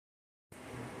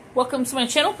Welcome to my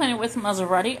channel, Planet with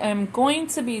Maserati. I'm going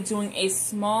to be doing a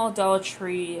small Dollar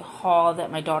Tree haul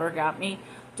that my daughter got me.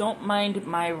 Don't mind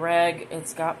my rag,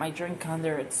 it's got my drink on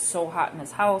there. It's so hot in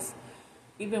this house,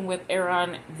 even with air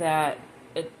on, that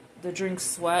the drinks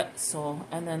sweat.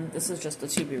 And then this is just the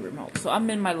TV remote. So I'm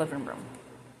in my living room.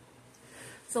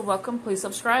 So welcome, please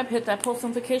subscribe, hit that post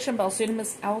notification bell so you don't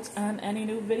miss out on any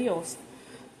new videos.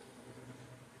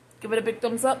 Give it a big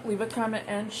thumbs up, leave a comment,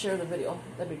 and share the video.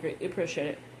 That'd be great. I appreciate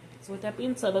it. So with that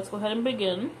being said, let's go ahead and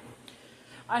begin.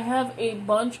 I have a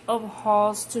bunch of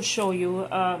hauls to show you,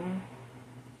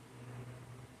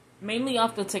 mainly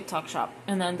off the TikTok shop,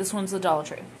 and then this one's the Dollar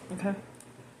Tree. Okay.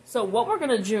 So what we're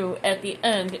gonna do at the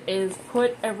end is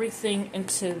put everything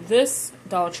into this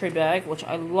Dollar Tree bag, which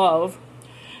I love.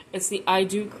 It's the I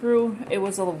Do Crew. It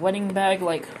was a wedding bag,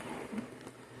 like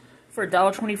for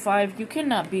 $1.25. You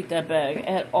cannot beat that bag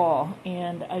at all.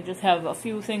 And I just have a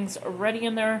few things already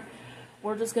in there.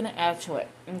 We're just going to add to it,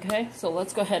 okay? So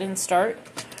let's go ahead and start.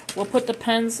 We'll put the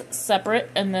pens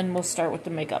separate, and then we'll start with the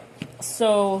makeup.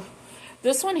 So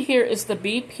this one here is the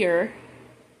Be Pure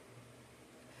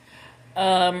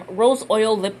Rose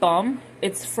Oil Lip Balm.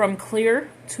 It's from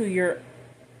clear to your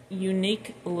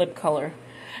unique lip color.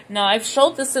 Now, I've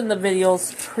showed this in the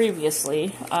videos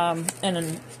previously, and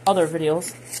in other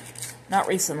videos. Not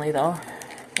recently, though.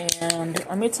 And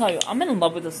let me tell you, I'm in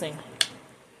love with this thing.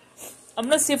 I'm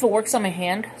going to see if it works on my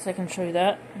hand, so I can show you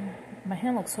that. My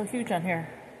hand looks so huge on here.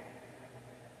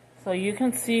 So you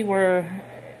can see where,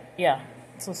 yeah.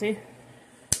 So see?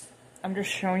 I'm just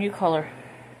showing you color.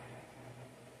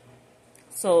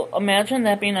 So imagine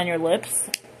that being on your lips.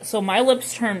 So my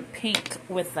lips turn pink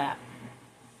with that.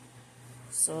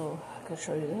 So I can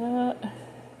show you that.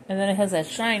 And then it has that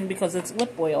shine because it's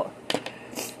lip oil.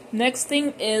 Next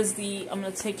thing is the, I'm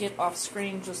going to take it off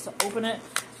screen just to open it,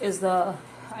 is the,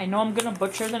 I know I'm going to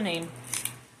butcher the name,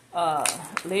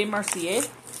 Le Mercier.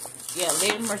 Yeah,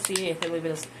 Le Mercier, I believe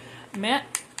it is.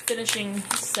 Matte Finishing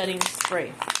Setting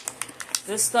Spray.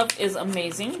 This stuff is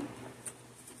amazing.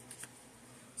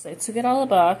 So I took it out of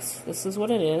the box. This is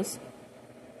what it is.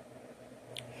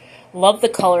 Love the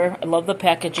color. I love the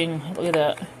packaging. Look at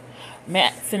that.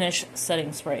 Matte Finish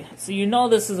Setting Spray. So you know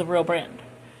this is a real brand.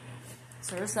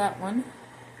 So there's that one.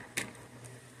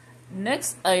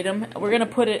 Next item, we're going to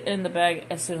put it in the bag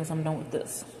as soon as I'm done with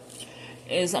this,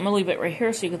 is I'm going to leave it right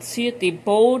here so you can see it. The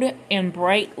Bold and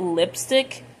Bright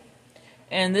Lipstick.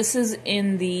 And this is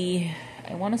in the,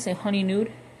 I want to say Honey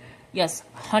Nude. Yes,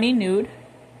 Honey Nude.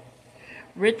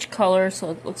 Rich color,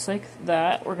 so it looks like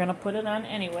that. We're going to put it on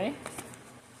anyway.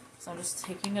 So I'm just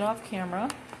taking it off camera.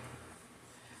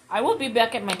 I will be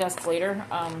back at my desk later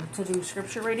to do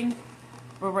scripture reading.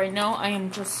 But right now, I am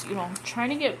just, trying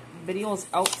to get videos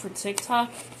out for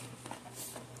TikTok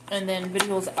and then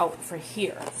videos out for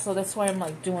here. So that's why I'm,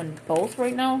 like, doing both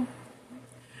right now.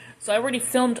 So I already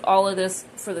filmed all of this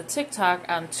for the TikTok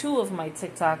on 2 of my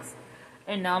TikToks.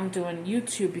 And now I'm doing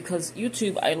YouTube because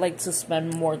YouTube I like to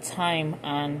spend more time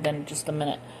on than just a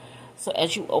minute. So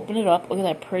as you open it up, look at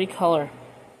that pretty color.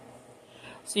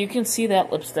 So you can see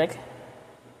that lipstick.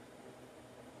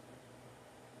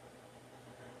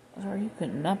 Sorry, you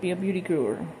could not be a beauty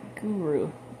guru,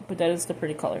 but that is the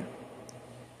pretty color.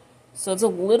 So it's a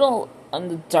little on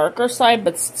the darker side,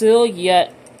 but still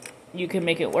yet you can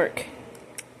make it work.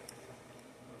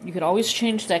 You could always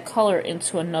change that color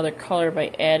into another color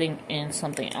by adding in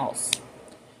something else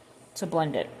to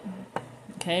blend it.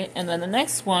 Okay, and then the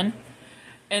next one,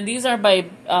 and these are by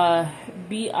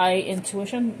Beauty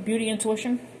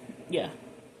Intuition. Yeah.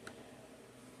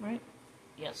 Right?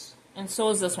 Yes. And so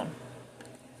is this one.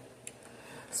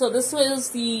 So this is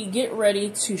the Get Ready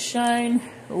to Shine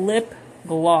Lip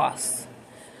Gloss.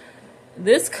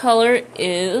 This color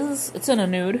is, it's in a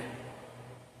nude.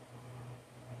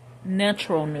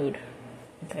 Natural nude.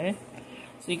 Okay.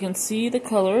 So you can see the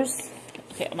colors.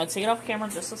 Okay, I'm going to take it off camera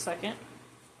just a second.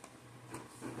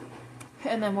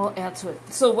 And then we'll add to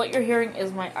it. So what you're hearing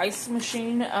is my ice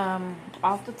machine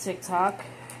off the TikTok.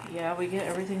 Yeah, we get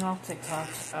everything off TikTok.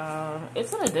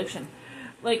 It's an addiction.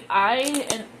 Like,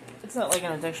 it's not like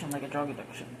an addiction, like a drug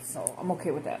addiction, so I'm okay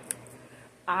with that.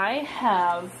 I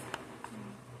have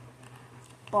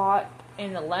bought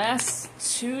in the last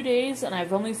 2 days, and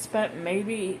I've only spent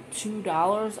maybe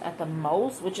 $2 at the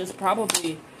most, which is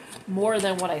probably more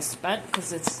than what I spent,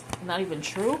 because it's not even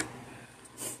true.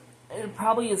 It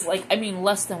probably is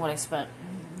less than what I spent.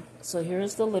 So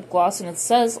here's the lip gloss, and it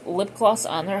says lip gloss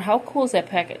on there. How cool is that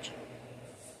package?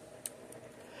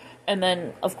 And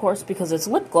then, of course, because it's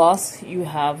lip gloss, you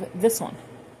have this one.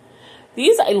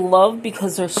 These I love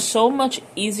because they're so much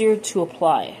easier to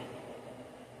apply.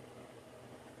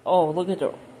 Oh, look at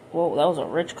Whoa, that was a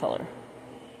rich color.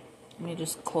 Let me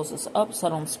just close this up so I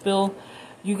don't spill.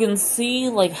 You can see,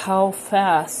 like, how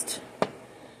fast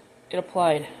it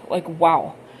applied. Like,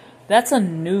 wow. That's a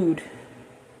nude.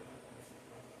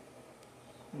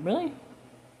 Really?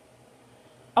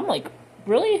 I'm like,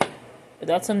 really?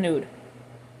 That's a nude.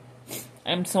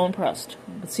 I'm so impressed.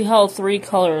 See how 3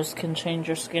 colors can change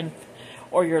your skin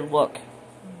or your look.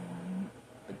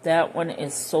 That one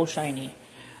is so shiny.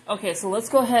 Okay, so let's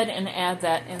go ahead and add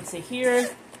that into here.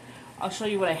 I'll show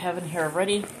you what I have in here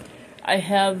already. I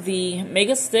have the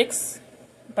Mega Sticks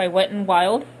by Wet n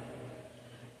Wild.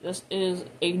 This is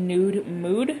a nude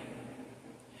mood.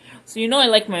 So you know I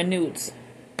like my nudes.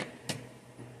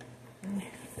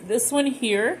 This one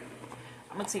here,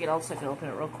 I'm going to take it out so I can open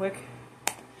it real quick.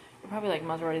 You're probably like,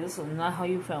 Maserati, this is not how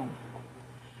you film.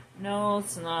 No,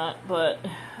 it's not, but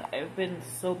I've been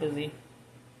so busy.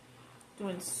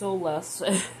 Doing so less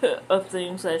of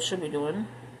things that I should be doing.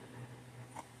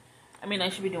 I mean, I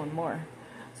should be doing more.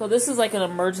 So this is like an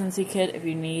emergency kit if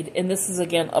you need, and this is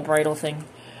again a bridal thing.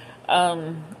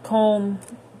 Comb,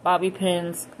 bobby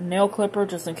pins, nail clipper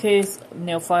just in case,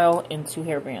 nail file, and 2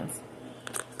 hair bands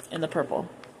in the purple.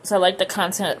 So I like the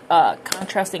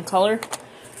contrasting color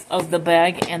of the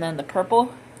bag and then the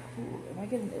purple. Ooh, am I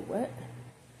getting it wet?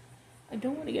 I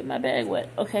don't want to get my bag wet.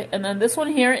 Okay, and then this one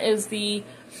here is the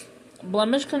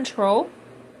Blemish Control.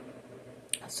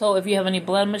 So if you have any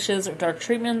blemishes or dark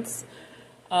treatments,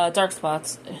 dark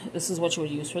spots, this is what you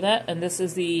would use for that. And this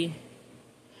is the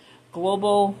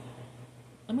Global...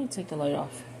 Let me take the light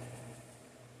off.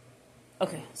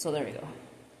 Okay, so there we go.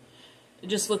 It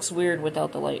just looks weird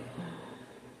without the light.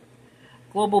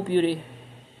 Global Beauty.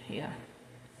 Yeah.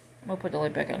 I'm going to put the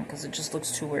light back on because it just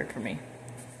looks too weird for me.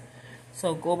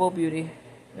 So, Global Beauty.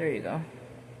 There you go.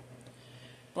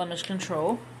 Blemish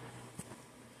Control.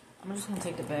 I'm just going to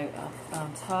take the bag off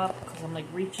on top because I'm like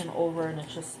reaching over and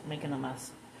it's just making a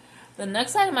mess. The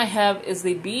next item I have is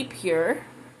the Be Pure.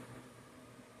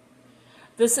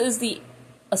 This is the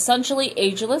Essentially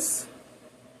Ageless.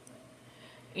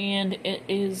 And it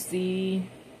is the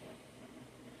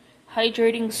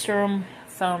Hydrating Serum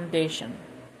Foundation.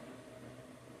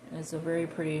 It's a very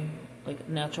pretty, like,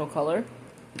 natural color.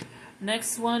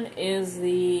 Next one is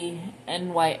the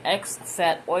NYX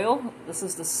Fat Oil. This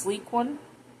is the sleek one.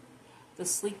 The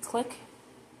Sleek Click.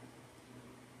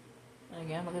 And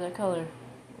again, look at that color.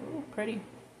 Ooh, pretty.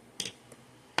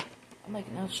 I'm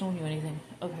like not showing you anything.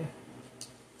 Okay.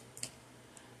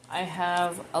 I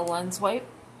have a lens wipe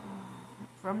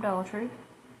from Dollar Tree.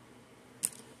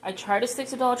 I try to stick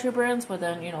to Dollar Tree brands, but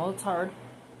then, you know, it's hard.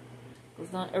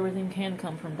 Because not everything can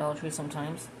come from Dollar Tree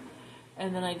sometimes.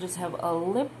 And then I just have a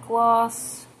lip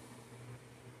gloss.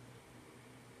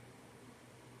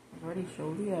 I've already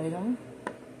showed the item.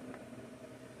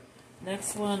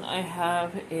 Next one I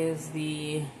have is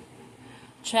the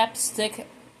Chapstick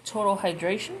Total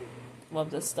Hydration.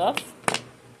 Love this stuff.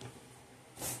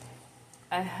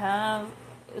 I have,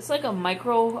 it's like a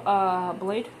micro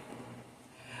blade.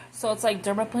 So it's like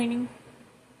dermaplaning.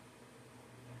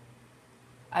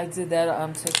 I did that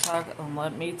on TikTok, and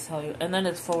let me tell you. And then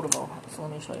it's foldable, so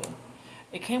let me show you.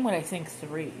 It came with, I think,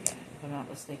 3, if I'm not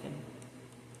mistaken.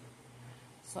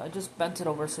 So I just bent it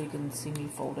over so you can see me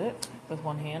fold it with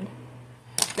one hand.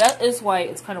 That is why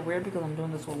it's kind of weird, because I'm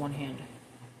doing this with one hand.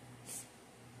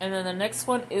 And then the next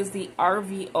one is the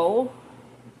RVO.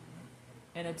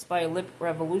 And it's by Lip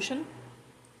Revolution.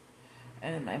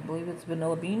 And I believe it's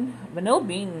Vanilla Bean. Vanilla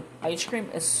Bean ice cream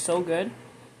is so good.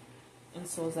 And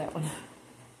so is that one.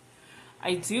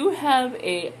 I do have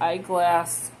a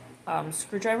eyeglass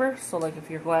screwdriver. So like if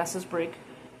your glasses break,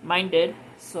 mine did.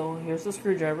 So here's the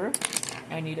screwdriver.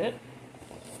 I need it.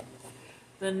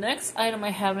 The next item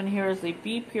I have in here is the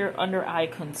Be Pure Under Eye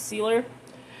Concealer.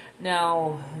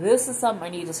 Now, this is something I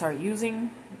need to start using.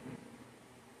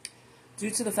 Due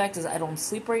to the fact is I don't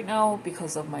sleep right now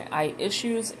because of my eye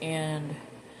issues. And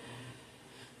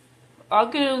I'll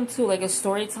get into like a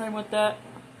story time with that.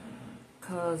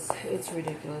 Because it's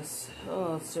ridiculous.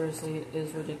 Oh, seriously, it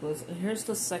is ridiculous. And here's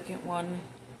the second one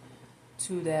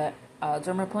to that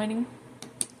dermaplaning.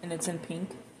 And it's in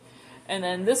pink. And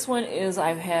then this one is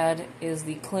is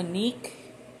the Clinique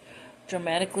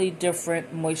Dramatically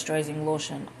Different Moisturizing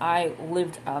Lotion. I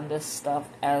lived on this stuff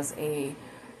as a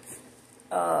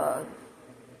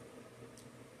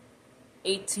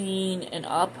 18 and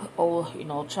up,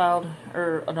 child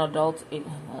or an adult,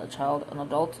 an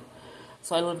adult.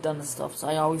 So I lived on this stuff. So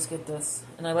I always get this,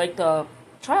 and I like the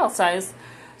trial size,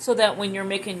 so that when you're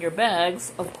making your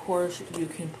bags, of course you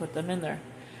can put them in there.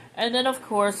 And then, of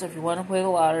course, if you want to play the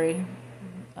lottery,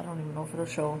 I don't even know if it'll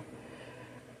show,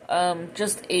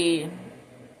 just a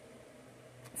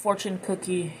fortune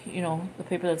cookie, you know, the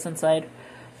paper that's inside.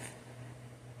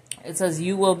 It says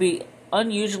you will be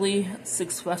unusually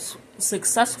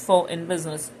successful in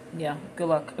business. Yeah, good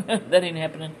luck. That ain't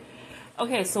happening.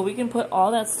 Okay, so we can put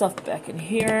all that stuff back in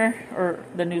here, or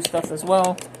the new stuff as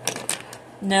well.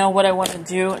 Now what I want to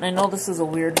do, and I know this is a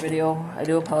weird video, I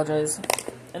do apologize.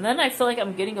 And then I feel like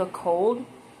I'm getting a cold.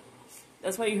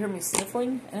 That's why you hear me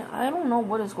sniffling. And I don't know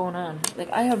what is going on.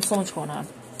 Like, I have so much going on.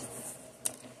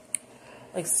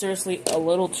 Like, seriously, a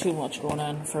little too much going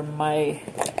on for my,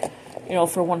 you know,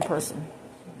 for one person.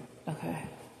 Okay.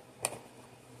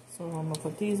 So I'm going to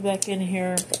put these back in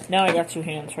here. Now I got two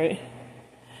hands, right?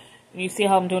 And you see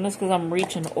how I'm doing this? Because I'm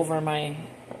reaching over my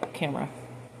camera.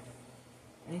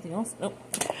 Anything else? Nope.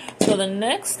 So the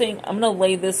next thing, I'm going to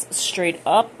lay this straight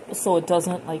up so it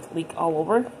doesn't, like, leak all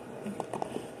over.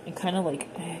 And kind of, like,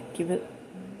 give it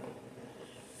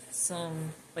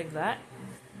some, like that.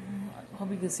 I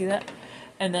hope you can see that.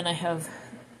 And then I have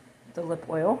the lip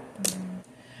oil.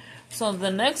 So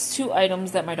the next two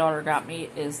items that my daughter got me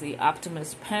is the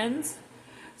Optimus pens.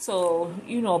 So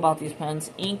you know about these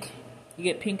pens. Ink, you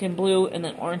get pink and blue, and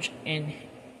then orange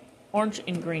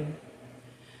and green.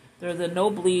 They're the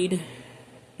no bleed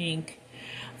ink,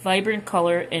 vibrant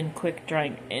color, and quick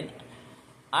drying. And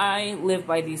I live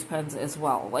by these pens as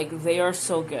well. Like, they are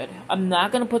so good. I'm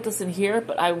not going to put this in here,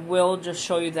 but I will just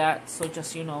show you that, so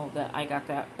just you know that I got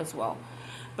that as well.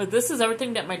 But this is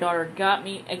everything that my daughter got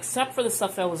me, except for the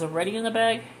stuff that was already in the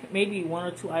bag. Maybe one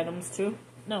or two items too.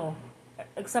 No,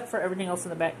 except for everything else in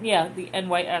the bag. Yeah, the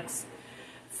NYX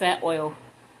fat oil.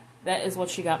 That is what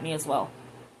she got me as well.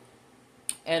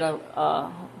 At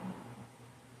a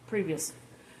previous.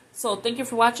 So thank you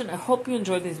for watching. I hope you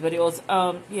enjoyed these videos.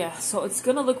 Yeah, so it's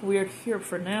gonna look weird here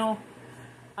for now.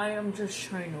 I am just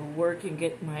trying to work and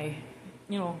get my,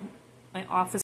 you know, my office